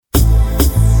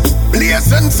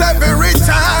patience every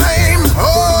time.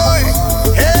 Oh,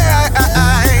 hey,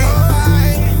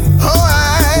 oh,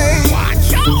 hey.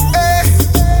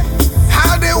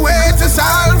 How the way to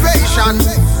salvation.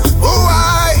 Oh,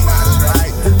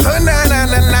 oh, na na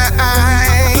na na.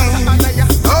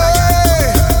 Oh,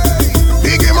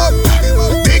 pick him up,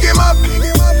 pick him up.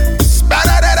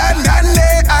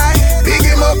 Pick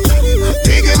him up,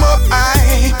 pick him up.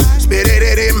 Spit it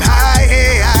at him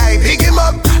high. Pick him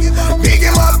up, pick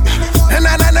him up. Na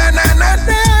na na na na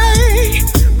na.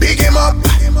 Pick him up,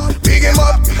 pick him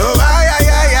up. Oh, I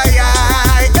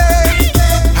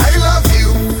love you,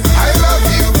 I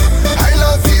love you, I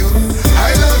love you,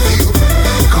 I love you.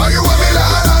 Call you a me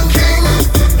Lord and King,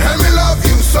 and me love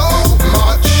you so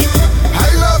much. I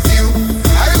love you,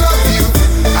 I love you,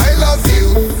 I love you,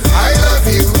 I love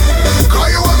you. Call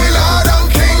you a me Lord and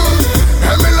King,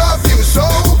 and me love you so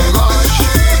much.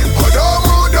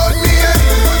 Odomo don me,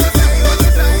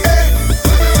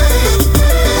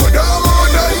 Odomo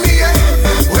don me,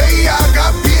 where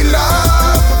Agape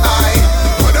love.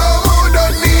 Odomo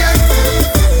don me,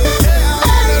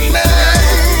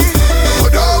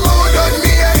 Odomo don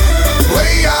me,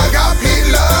 where Agape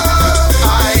love.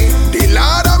 The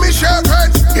Lord of me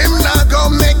shepherd, him not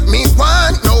gon' make me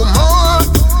want no more.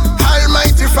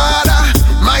 Almighty Father,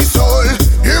 my soul,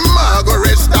 him a go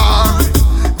restore.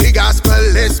 The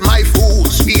gospel is my food,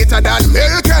 sweeter than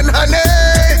milk and honey.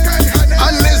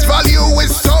 And his value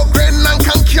is so great and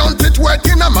can count it worth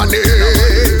in a money.